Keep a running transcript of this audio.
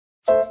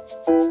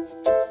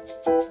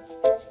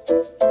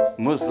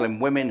Muslim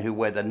women who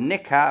wear the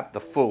niqab,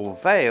 the full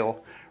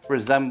veil,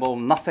 resemble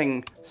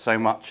nothing so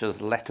much as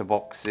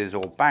letterboxes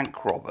or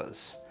bank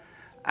robbers.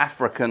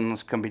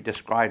 Africans can be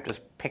described as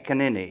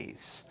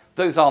pickaninnies.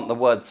 Those aren't the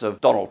words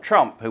of Donald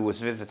Trump, who was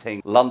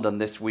visiting London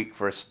this week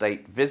for a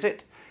state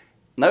visit.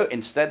 No,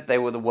 instead they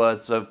were the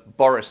words of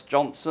Boris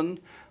Johnson,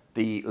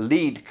 the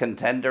lead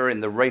contender in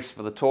the race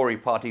for the Tory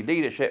party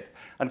leadership,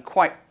 and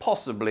quite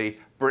possibly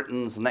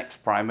Britain's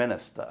next Prime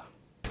Minister.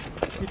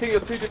 Do you think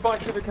you're too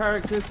divisive a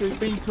character to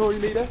be Tory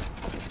leader?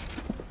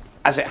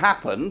 As it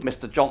happened,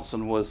 Mr.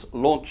 Johnson was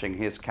launching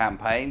his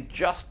campaign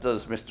just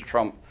as Mr.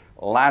 Trump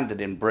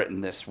landed in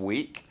Britain this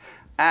week.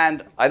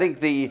 And I think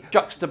the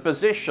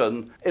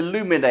juxtaposition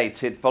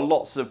illuminated for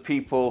lots of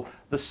people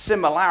the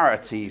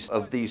similarities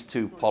of these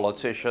two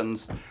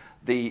politicians.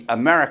 The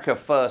America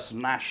First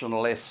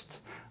nationalist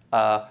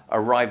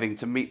arriving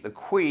to meet the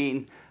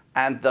Queen,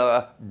 and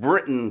the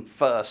Britain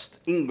First,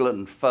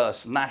 England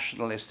First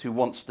nationalist who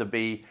wants to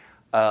be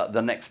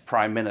the next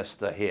Prime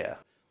Minister here.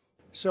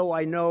 So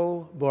I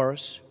know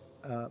Boris.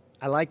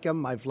 I like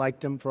him. I've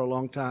liked him for a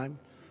long time.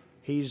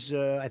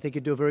 I think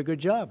he'd do a very good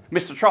job.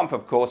 Mr. Trump,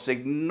 of course,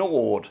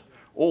 ignored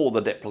all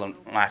the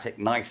diplomatic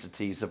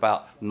niceties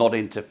about not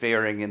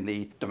interfering in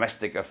the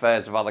domestic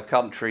affairs of other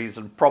countries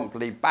and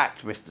promptly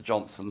backed Mr.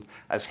 Johnson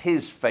as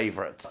his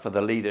favourite for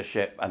the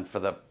leadership and for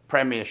the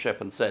premiership,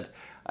 and said,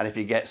 and if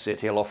he gets it,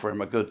 he'll offer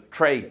him a good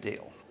trade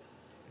deal.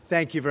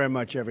 Thank you very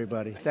much,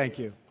 everybody. Thank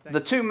you. The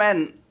two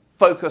men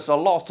focus a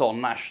lot on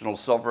national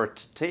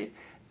sovereignty.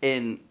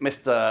 In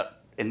Mr.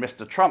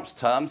 Trump's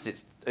terms,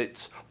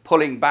 it's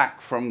pulling back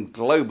from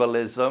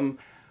globalism.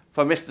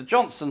 For Mr.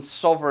 Johnson,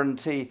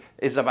 sovereignty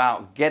is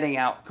about getting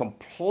out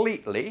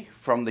completely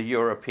from the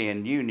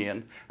European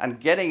Union and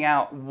getting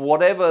out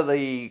whatever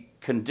the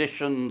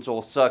conditions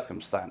or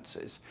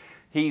circumstances.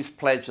 He's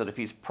pledged that if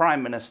he's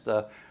Prime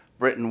Minister,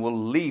 Britain will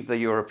leave the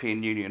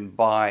European Union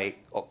by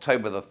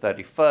October the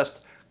 31st,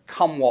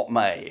 come what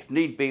may. If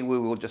need be, we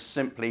will just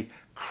simply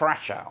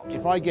crash out.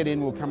 If I get in,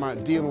 we'll come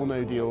out deal or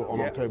no deal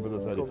on October the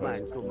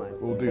 31st. Good man.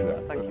 We'll do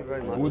that. Thank you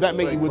very much. Would that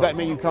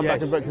mean you come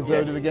back and vote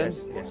Conservative again?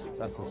 Yes.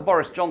 That's the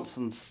Boris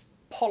Johnson's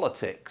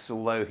politics,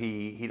 although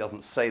he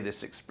doesn't say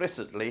this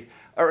explicitly,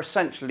 are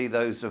essentially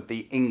those of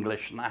the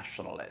English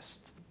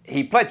nationalist.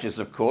 He pledges,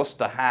 of course,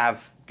 to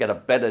get a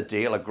better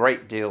deal, a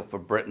great deal for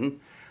Britain.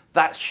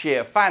 That's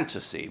sheer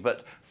fantasy,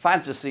 but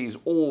fantasies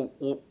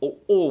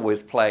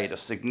always played a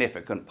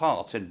significant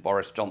part in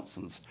Boris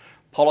Johnson's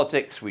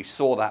politics. We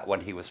saw that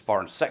when he was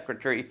Foreign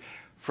Secretary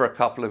for a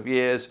couple of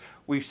years.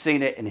 We've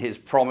seen it in his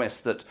promise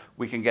that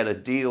we can get a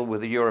deal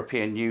with the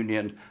European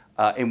Union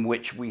in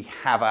which we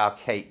have our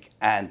cake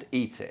and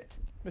eat it.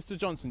 Mr.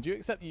 Johnson, do you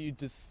accept that you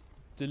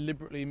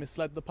deliberately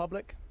misled the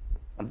public?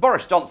 And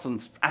Boris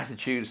Johnson's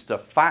attitudes to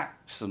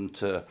facts and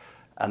to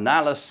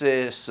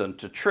analysis and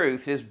to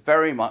truth is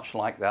very much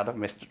like that of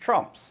Mr.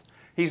 Trump's.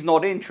 He's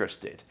not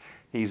interested.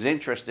 He's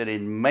interested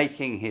in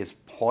making his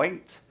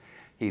point.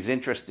 He's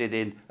interested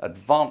in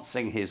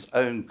advancing his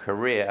own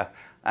career,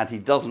 and he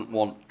doesn't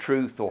want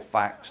truth or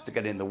facts to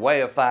get in the way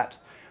of that.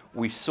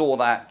 We saw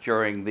that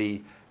during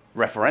the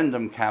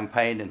referendum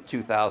campaign in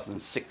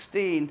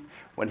 2016,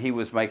 when he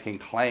was making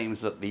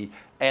claims that the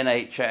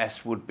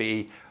NHS would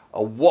be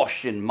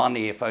awash in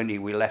money if only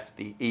we left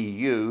the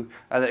EU,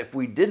 and that if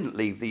we didn't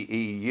leave the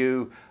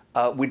EU,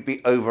 we'd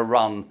be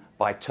overrun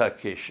by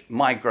Turkish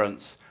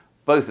migrants.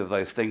 Both of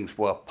those things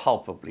were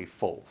palpably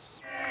false.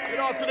 Good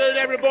afternoon,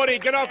 everybody.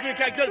 Good afternoon.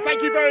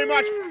 Thank you very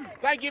much.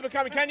 Thank you for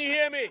coming. Can you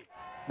hear me?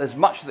 There's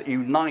much that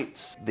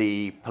unites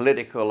the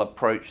political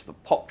approach, the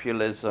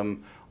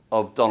populism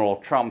of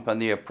Donald Trump and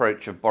the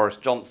approach of Boris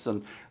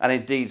Johnson, and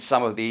indeed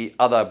some of the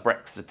other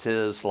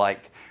Brexiteers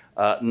like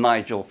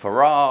Nigel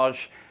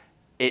Farage.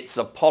 It's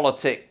a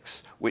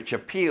politics which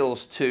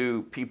appeals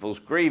to people's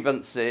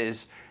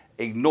grievances,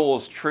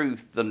 ignores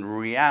truth and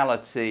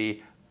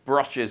reality,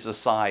 brushes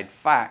aside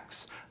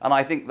facts, and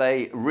I think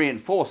they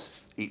reinforce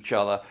each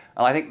other.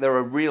 And I think they're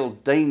a real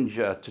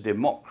danger to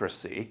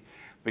democracy,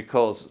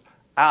 because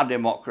our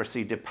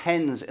democracy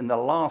depends in the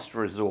last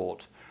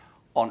resort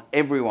on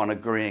everyone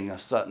agreeing a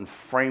certain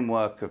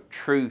framework of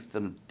truth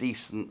and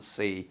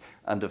decency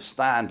and of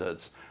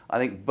standards. I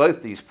think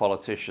both these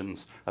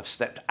politicians have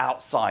stepped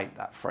outside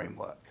that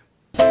framework.